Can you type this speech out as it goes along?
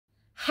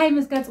Hi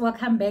Miss Guys,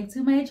 welcome back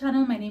to my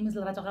channel. My name is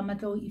Lerato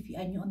Ramatlo. If you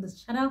are new on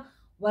this channel,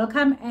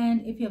 welcome.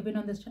 And if you have been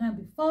on this channel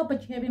before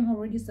but you haven't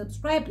already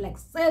subscribed, like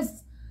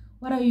sis,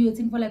 what are you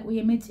waiting for? Like, we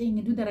are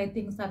meeting, do the right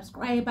thing,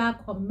 subscribe,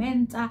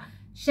 comment,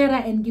 share,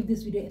 and give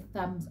this video a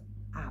thumbs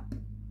up.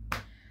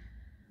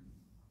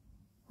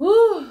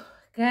 Woo,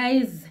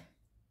 guys,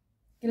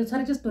 it's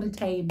just story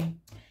time.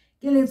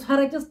 It's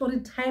just story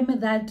time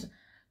that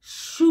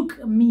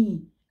shook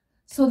me.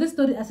 So this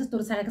story, as a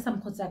story, so last night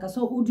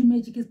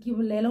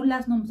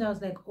I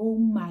was like, oh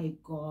my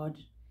god,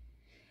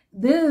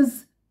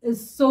 this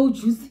is so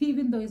juicy,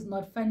 even though it's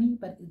not funny,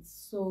 but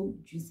it's so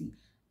juicy.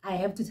 I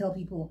have to tell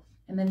people.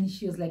 And then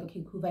she was like,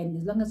 okay, cool, fine,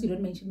 as long as you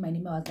don't mention my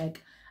name. I was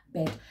like,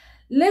 bet.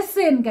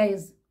 Listen,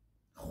 guys,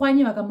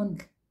 you know,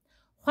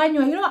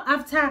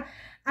 after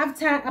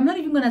I'm not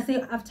even gonna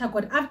say after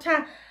God,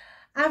 after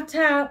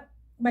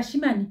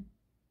Bashimani,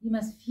 you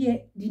must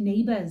fear the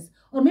neighbors.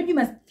 Or maybe you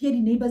must fear the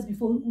neighbors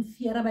before you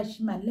fear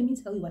Bashiman. Let me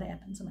tell you what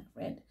happened to my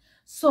friend.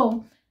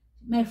 So,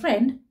 my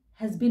friend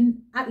has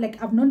been, like,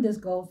 I've known this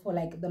girl for,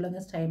 like, the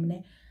longest time.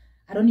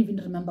 I don't even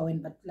remember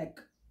when, but, like,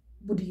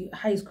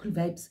 high school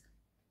vibes.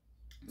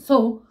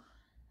 So,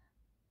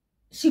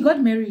 she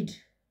got married.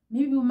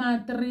 Maybe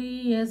 4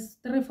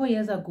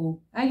 years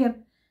ago.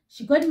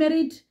 She got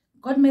married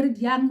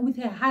young with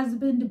her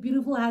husband, a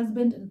beautiful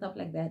husband, and stuff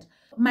like that.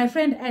 My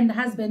friend and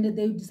husband,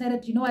 they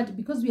decided, you know what,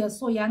 because we are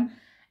so young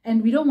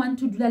and we don't want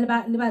to do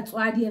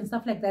and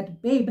stuff like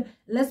that, babe,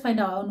 let's find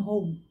our own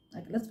home.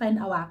 Like, let's find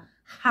our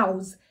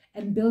house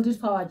and build it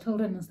for our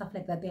children and stuff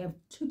like that. They have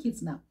 2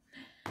 kids now.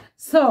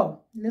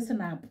 So,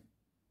 listen up.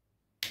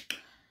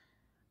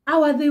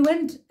 They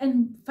went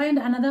and find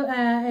another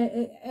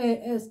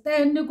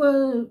stand, a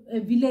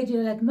village,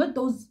 like not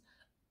those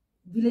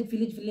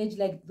village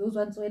like those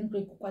ones when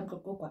you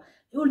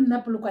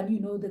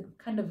know the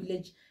kind of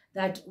village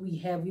that we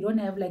have. We don't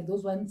have like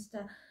those ones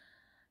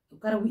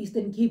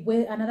Eastern Cape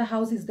where another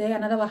house is there,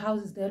 another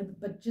house is there,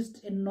 but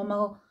just a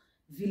normal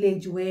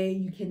village where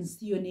you can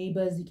see your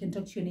neighbors, you can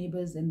talk to your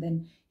neighbors, and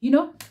then, you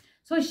know.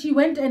 So she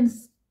went and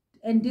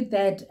did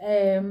that,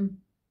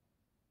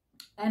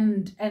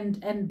 and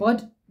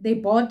they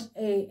bought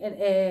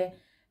a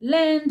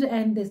land,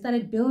 and they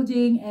started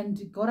building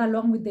and got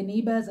along with the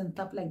neighbors and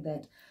stuff like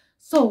that.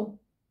 So,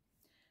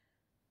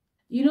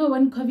 you know,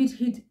 when COVID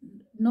hit,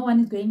 no one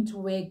is going to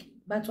work,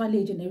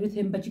 age and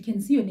everything, but you can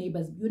see your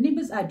neighbors. Your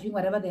neighbors are doing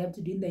whatever they have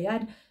to do in the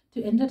yard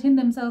to entertain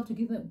themselves, to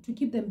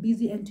keep them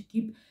busy, and to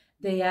keep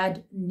the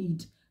yard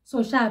neat.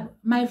 So sharp,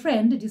 my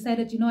friend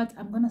decided, you know what,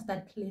 I'm gonna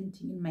start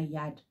planting in my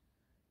yard.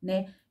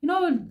 You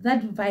know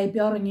that vibe,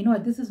 and you know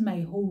what, this is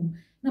my home.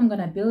 And I'm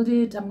gonna build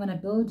it. I'm gonna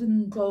build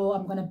and grow.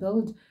 I'm gonna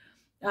build.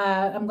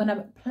 I'm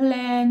gonna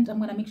plant.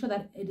 I'm gonna make sure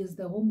that it is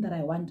the home that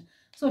I want.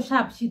 So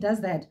sharp, she does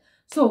that.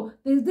 So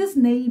there's this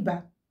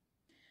neighbor.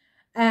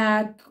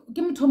 Not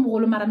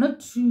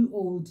too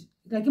old.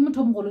 Like you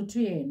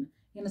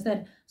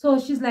understand? So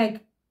she's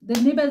like,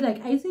 the neighbor is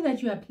like, I see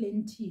that you are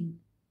planting.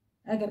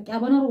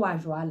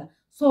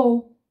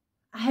 So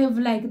I have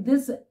like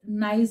this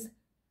nice,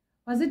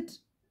 was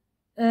it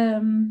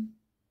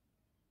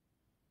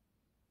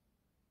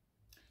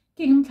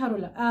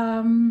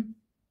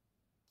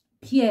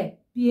Pierre.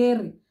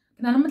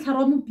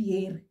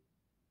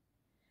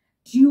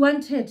 Do you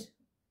want it?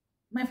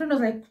 My friend was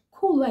like,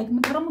 cool, like,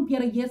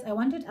 yes, I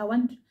want it. I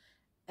want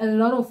a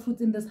lot of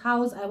fruits in this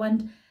house. I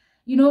want,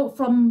 you know,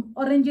 from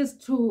oranges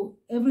to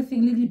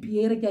everything. Little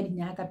Pierre,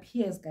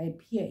 Pierre's guy,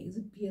 Pierre, is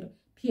it Pierre?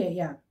 Pierre,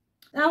 yeah.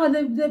 Now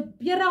the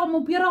Pierre,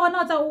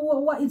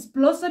 it's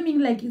blossoming,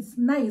 like it's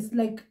nice,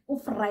 like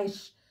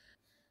fresh.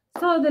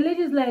 So the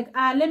lady's like,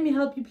 let me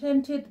help you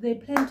plant it. They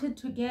planted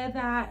together,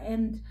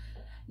 and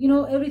you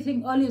know,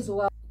 everything all is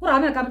well. They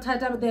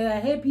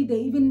are happy. They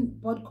even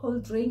bought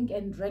cold drink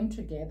and drank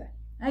together.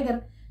 I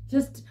get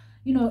just,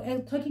 you know,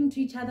 talking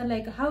to each other,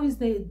 like, how's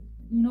the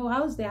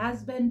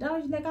husband? Oh,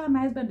 she's like,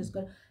 my husband is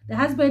good. The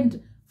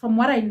husband, from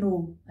what I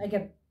know,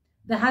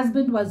 the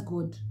husband was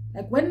good.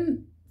 Like,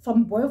 when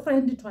from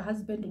boyfriend to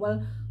husband,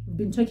 well, we've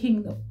been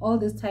talking all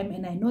this time,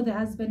 and I know the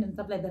husband and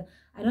stuff like that.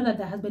 I know that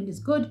the husband is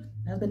good.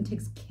 The husband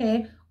takes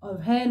care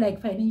of her,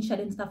 like,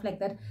 financially and stuff like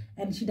that.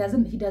 And he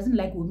doesn't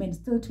like women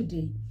still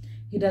today.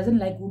 He doesn't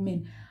like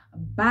women,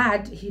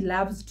 but he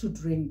loves to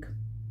drink.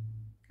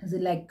 Is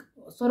it like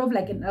sort of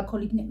like an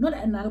alcoholic, not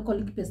an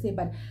alcoholic per se,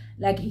 but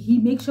like he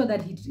makes sure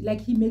that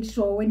he makes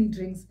sure when he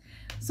drinks.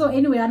 So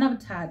anyway, I'm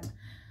tired.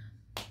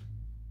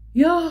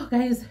 Yo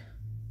guys,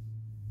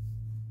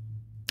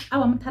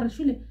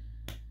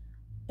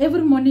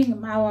 every morning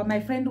my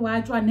friend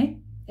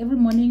every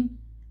morning,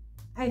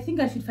 I think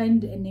I should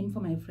find a name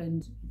for my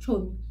friend.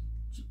 Chom.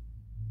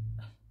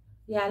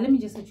 Yeah, let me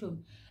just say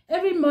Chom.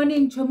 Every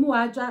morning Chomu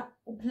waja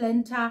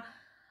planta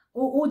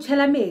o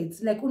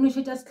maids, like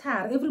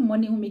every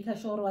morning we make a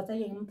sure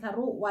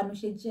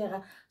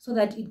so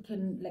that it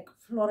can like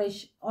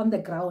flourish on the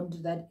ground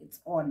that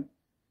it's on.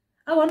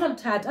 I want not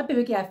tired.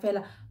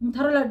 The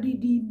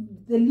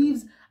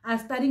leaves are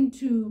starting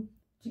to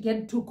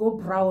go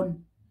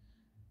brown.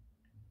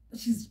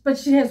 But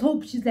she has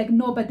hope. She's like,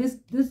 no, but this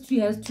tree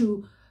has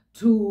to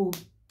to,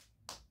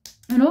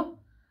 you know,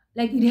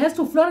 like it has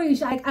to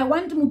flourish. I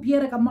want to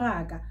mupiere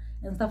kamaraga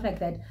and stuff like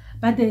that.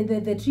 But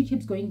the tree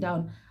keeps going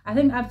down. I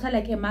think after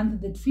like a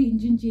month, the tree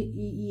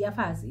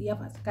iyafas,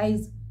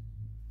 guys.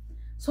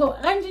 So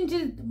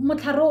it's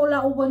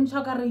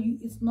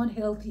not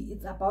healthy.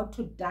 It's about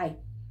to die.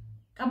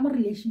 Come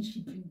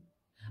relationship,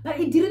 but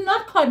it did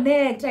not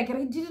connect. Like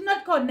it did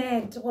not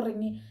connect.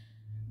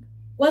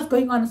 What's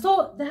going on?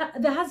 So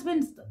the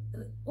husband's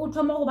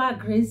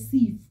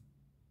aggressive,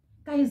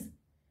 guys.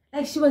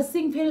 Like she was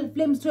seeing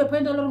flames to a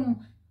point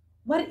along.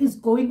 What is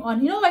going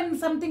on? You know, when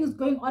something is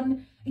going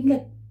on, and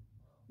like,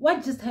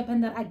 what just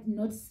happened that I did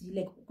not see?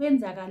 Like,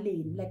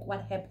 like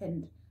what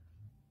happened?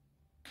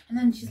 And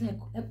then she's like,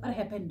 what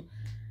happened?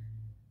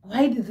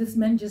 Why did this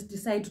man just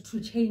decide to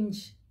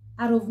change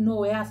out of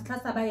nowhere?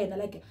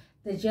 Like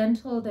the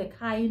gentle, the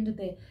kind,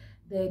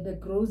 the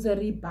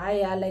grocery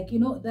buyer. Like, you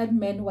know, that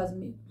man was,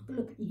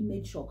 look, he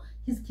made sure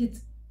his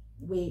kids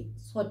were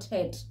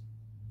sorted.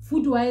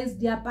 Food-wise,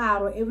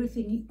 diaparo,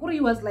 everything. He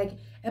was like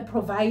a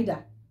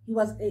provider. He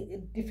was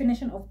a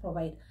definition of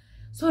provide.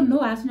 So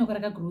no, I no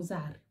got a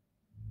grocery.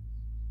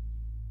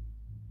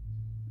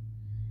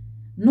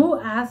 No,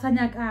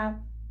 asanyaka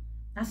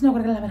asino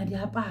got a lavana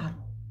diaparo.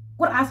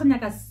 What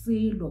asanyaka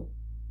silo?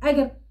 I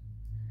get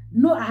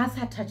no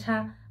asa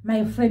toucha,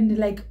 my friend,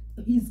 like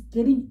he's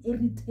getting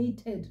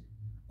irritated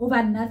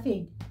over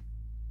nothing.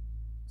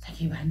 It's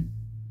like, Ivan,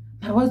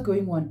 but what's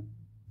going on?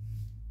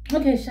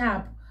 Okay,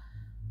 sharp.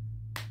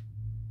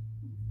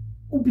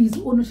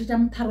 Ubizu onushita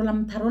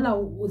mtarola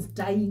was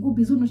dying.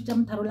 Ubizu onushita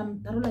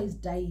mtarola is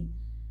dying.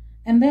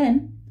 And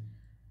then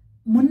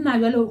Munna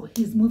Yalo,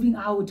 he's moving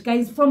out.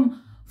 Guys,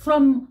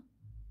 from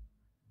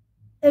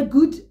a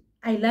good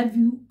I love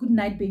you, good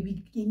night,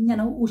 baby,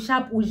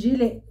 sharp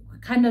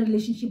kind of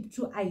relationship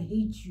to I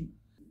hate you.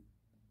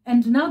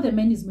 And now the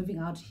man is moving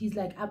out. He's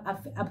like,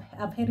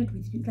 I've had it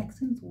with you. Like,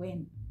 since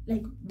when?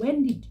 Like,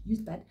 when did you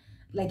start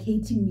like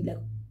hating me?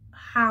 Like,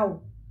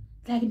 how?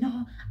 Like,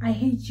 no, I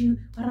hate you.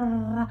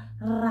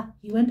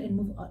 He went and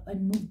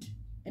moved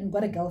and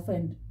got a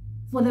girlfriend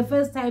for the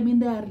first time in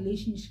their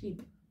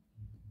relationship.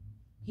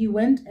 He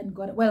went and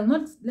got, well,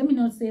 not, let me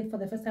not say for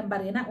the first time,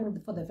 but not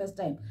for the first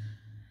time.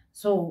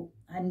 So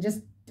I'm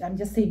just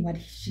saying what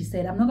she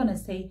said. I'm not gonna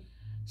say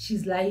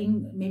she's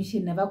lying. Maybe she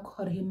never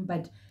caught him,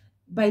 but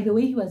by the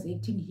way he was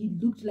acting, he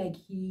looked like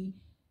he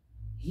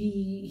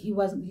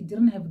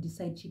didn't have a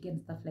side chick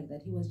and stuff like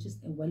that. He was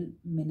just a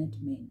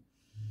well-mannered man.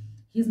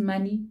 His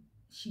money,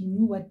 she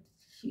knew what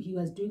he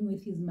was doing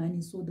with his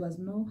money, so there was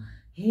no,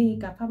 hey,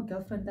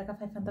 girlfriend,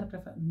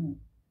 500, no.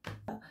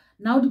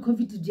 Now the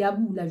COVID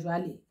diabula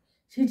jwale.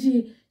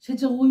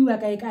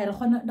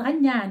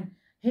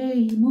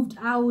 Hey, he moved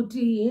out.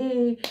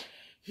 Hey,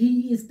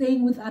 he is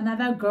staying with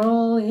another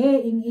girl.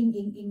 Hey,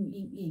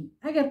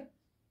 I get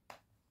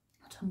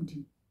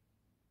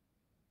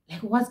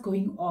like, what's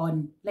going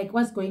on? Like,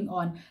 what's going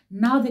on?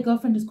 Now the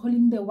girlfriend is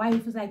calling the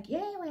wife. It's like,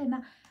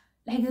 yeah,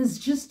 like it's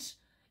just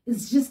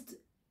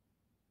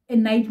a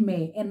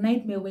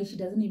nightmare where she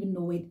doesn't even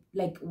know it,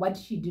 like what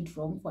she did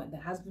wrong for the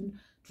husband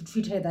to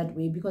treat her that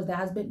way, because the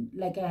husband,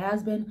 like her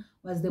husband,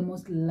 was the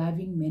most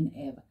loving man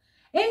ever.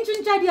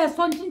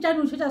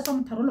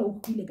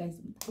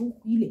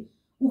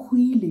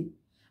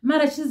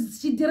 Mara,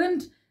 she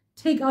didn't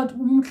take out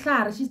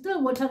umhlari. She's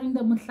still watering the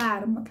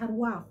umhlari.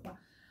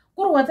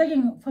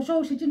 For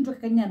sure she didn't talk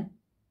kanyan.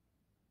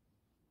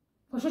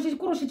 For sure she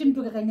didn't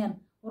talk kanyan.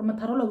 Or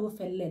matarola will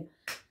fell.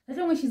 I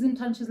think when she's in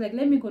town, she's like,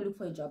 let me go look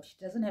for a job. She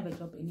doesn't have a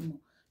job anymore.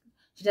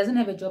 She doesn't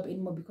have a job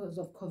anymore because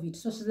of COVID.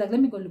 So she's like,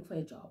 let me go look for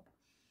a job.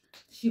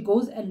 She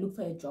goes and look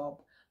for a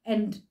job.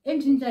 And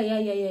ginger,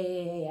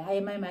 yeah. I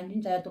my man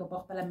ginger to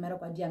rock palamera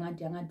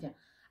dianga.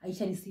 I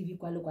shall CV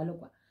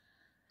qualo.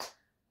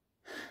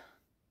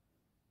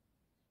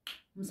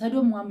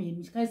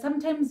 Because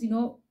sometimes, you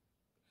know,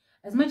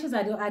 as much as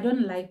I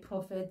don't like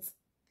prophets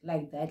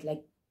like that,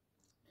 like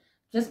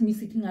just me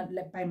sitting up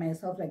like by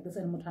myself like this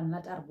and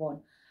not are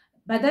born.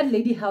 But that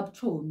lady helped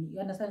show me, you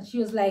understand? She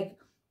was like,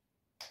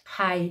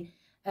 hi,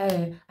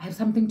 I have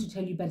something to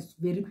tell you, but it's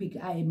very quick.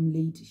 I am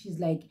late. She's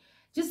like,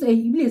 just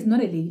it's not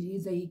a lady,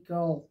 it's a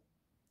girl.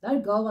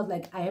 That girl was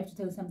like, I have to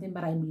tell you something,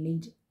 but I'm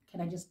late.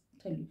 Can I just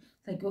tell you?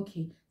 It's like,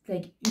 okay. It's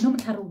like, you know,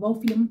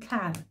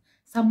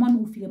 someone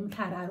who feel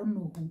I don't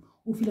know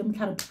who feel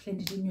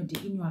planted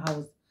in your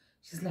house.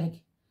 She's like,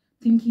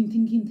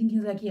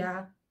 thinking, like,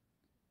 yeah.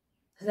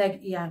 It's like,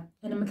 yeah.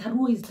 And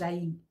Mataru is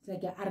dying. It's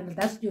like, yeah, I don't know,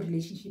 that's your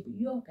relationship.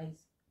 Yo,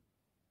 guys.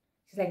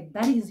 She's like,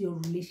 that is your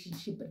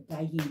relationship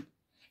dying.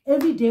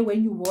 Every day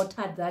when you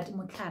water that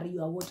Mutari,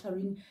 you are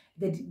watering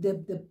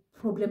the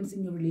problems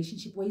in your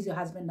relationship. Where is your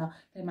husband now?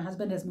 Like, my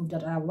husband has moved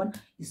out. One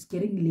is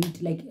getting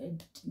late. Like,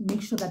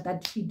 make sure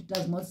that she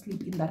does not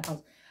sleep in that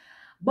house.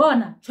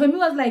 Bona, Chomi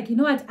was like, you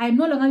know what? I'm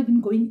no longer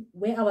even going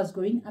where I was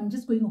going. I'm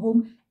just going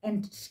home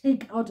and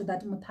take out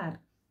that Mutar.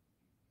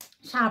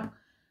 Sharp.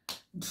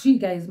 Tree,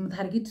 guys.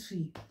 Mutargi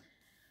tree.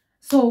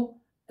 So,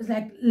 it's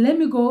like, let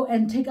me go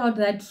and take out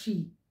that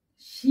tree.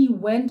 She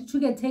went,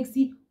 took a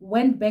taxi,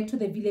 went back to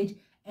the village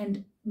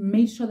and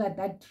made sure that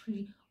that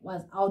tree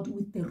was out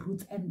with the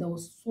roots and the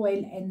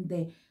soil and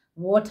the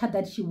water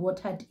that she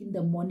watered in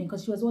the morning,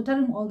 because she was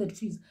watering all the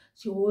trees.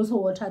 She also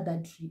watered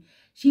that tree.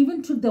 She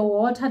even took the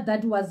water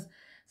that was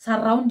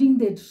surrounding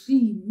the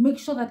tree, make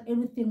sure that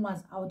everything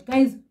was out.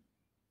 Guys,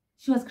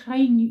 she was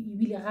crying.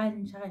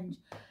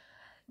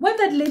 When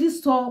that lady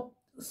saw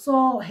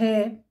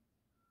her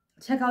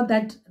check out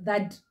that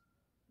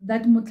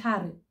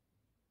Mutari,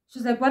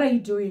 she's like, what are you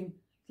doing?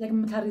 Like,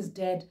 Mutari is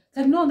dead. It's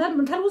like, no, that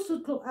Mutari was so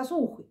close.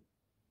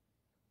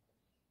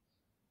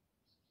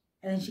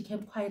 And then she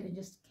kept quiet and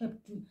just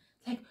kept doing,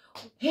 like,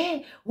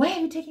 hey, why are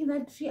you taking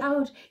that tree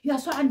out? You are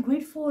so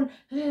ungrateful.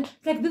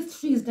 Like, this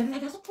tree is dead.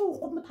 Like,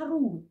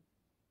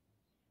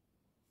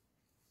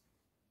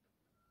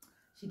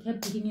 she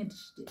kept digging it.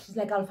 She's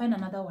like, I'll find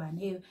another one.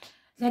 Hey,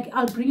 like,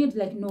 I'll bring it.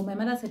 Like, no, my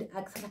mother said,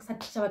 like,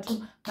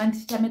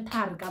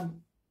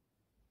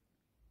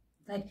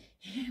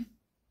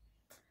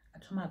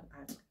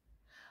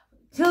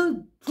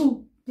 till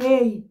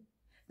today,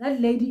 that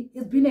lady,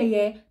 it's been a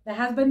year. The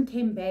husband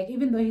came back,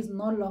 even though he's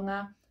no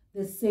longer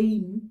the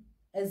same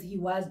as he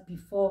was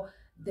before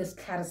this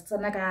class.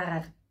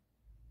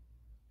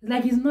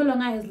 Like, he's no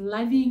longer as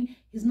loving.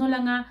 He's no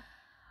longer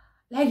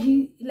like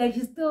he's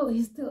still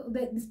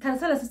this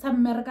cancel system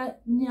America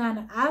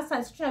nyana. As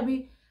I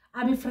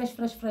be fresh.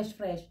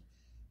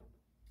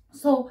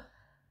 So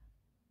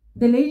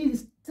the lady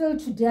is still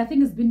today. I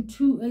think it's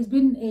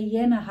been a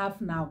year and a half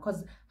now,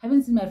 because I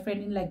haven't seen my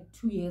friend in like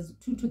 2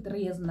 to 3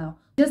 years now.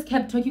 Just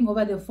kept talking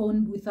over the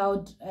phone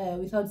without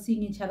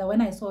seeing each other.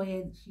 When I saw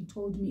her, she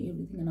told me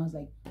everything, and I was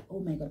like, oh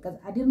my God, because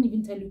I didn't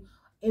even tell you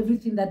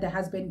everything that the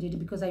husband did,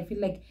 because I feel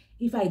like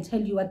if I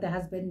tell you what the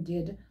husband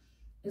did,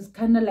 it's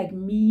kind of like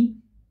me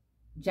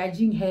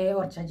judging her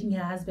or judging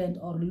her husband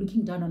or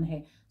looking down on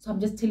her. So I'm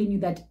just telling you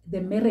that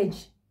the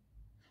marriage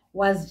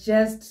was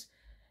just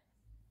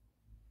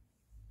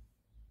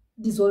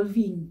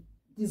dissolving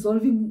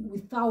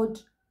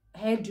without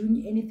her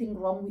doing anything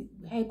wrong,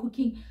 with her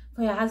cooking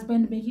for her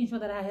husband, making sure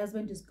that her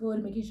husband is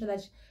good, making sure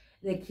that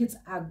the kids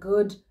are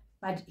good.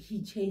 But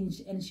he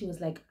changed, and she was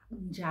like,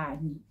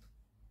 Njani?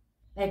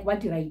 Like, what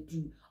did I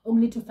do?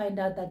 Only to find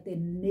out that the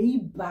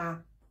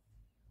neighbor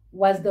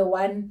was the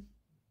one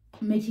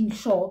making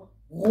sure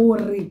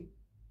Rory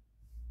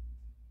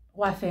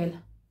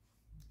wafela.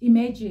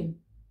 Imagine,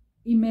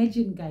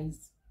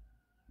 guys.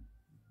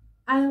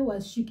 I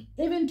was shook.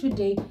 Even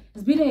today,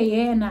 it's been a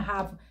year and a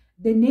half.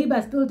 The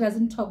neighbor still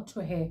doesn't talk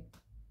to her.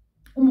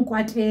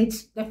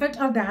 The fact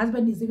of the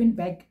husband is even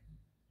back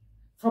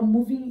from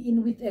moving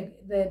in with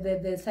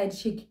the side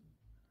chick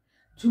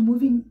to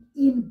moving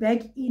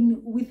back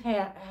in with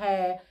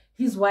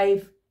his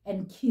wife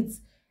and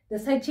kids. The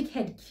side chick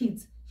had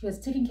kids. She was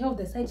taking care of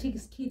the side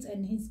chick's kids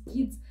and his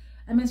kids.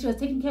 I mean, she was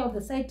taking care of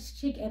the side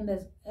chick and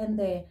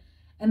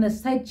the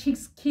side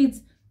chick's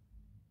kids,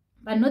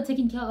 but not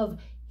taking care of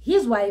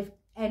his wife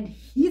and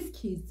his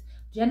kids.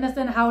 Do you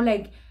understand how,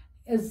 like,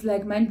 it's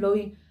like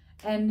mind-blowing?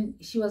 And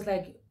she was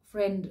like,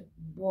 friend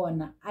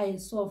born, I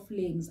saw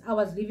flames. I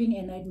was living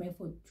a nightmare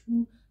for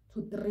 2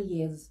 to 3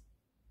 years.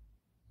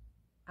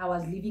 I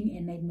was living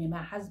a nightmare.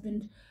 My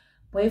husband,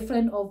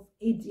 boyfriend of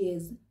 8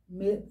 years,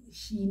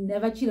 she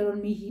never cheated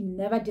on me. He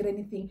never did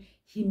anything.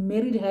 He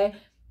married her.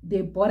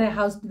 They bought a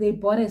house. They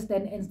bought a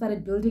stand and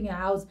started building a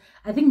house.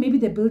 I think maybe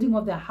the building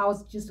of the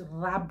house just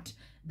rubbed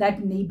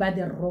that neighbor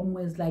the wrong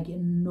way. It's like,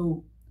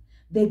 no.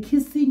 They're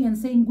kissing and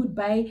saying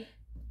goodbye,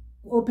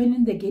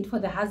 opening the gate for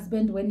the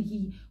husband when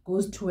he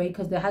goes to work,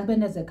 because the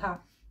husband has a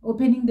car.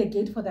 Opening the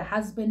gate for the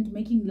husband,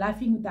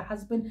 laughing with the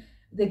husband.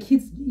 The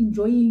kids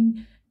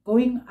enjoying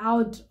going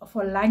out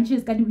for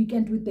lunches, kind of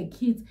weekend with the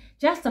kids.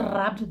 Just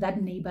rubbed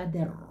that neighbor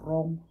the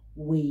wrong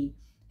way.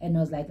 And I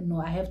was like, no,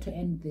 I have to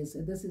end this.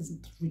 This is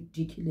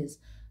ridiculous.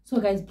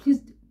 So guys,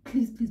 please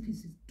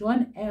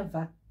don't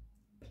ever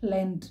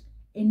plant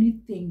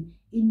anything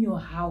in your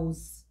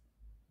house.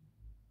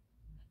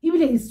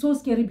 Even it's so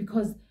scary,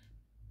 because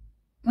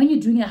when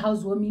you're doing a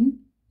housewarming,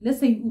 let's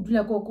say you do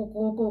like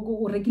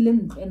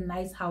a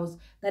nice house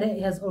that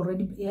it has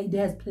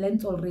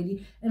plants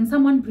already, and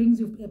someone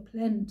brings you a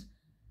plant,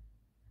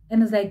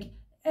 and it's like,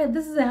 hey,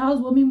 this is a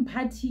housewarming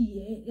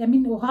party. I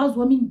mean, a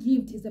housewarming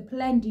gift is a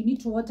plant. You need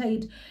to water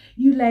it.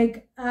 You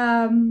like,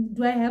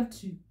 do I have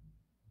to?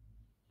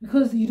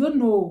 Because you don't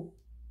know.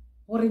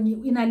 Or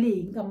in a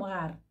lane,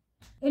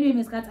 anyway,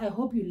 Miss Kat, I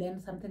hope you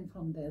learned something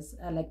from this.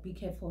 Like, be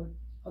careful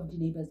of the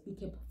neighbors. Be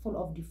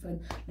careful of the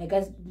friends. Like,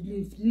 guys,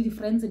 the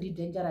friends are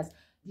dangerous.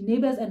 The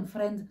neighbors and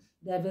friends,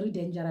 they are very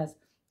dangerous.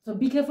 So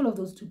be careful of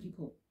those two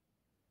people.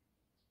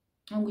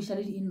 And we shall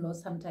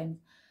in-laws sometimes.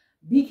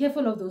 Be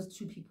careful of those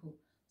two people.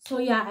 So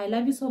yeah, I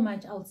love you so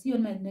much. I'll see you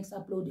on my next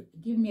upload.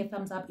 Give me a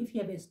thumbs up. If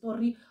you have a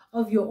story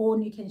of your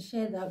own, you can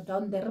share that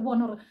down there.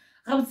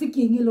 How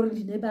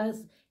the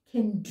neighbors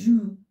can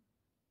do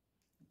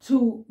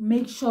to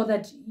make sure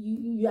that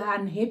you are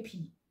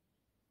unhappy.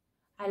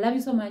 I love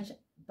you so much.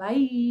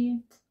 Bye.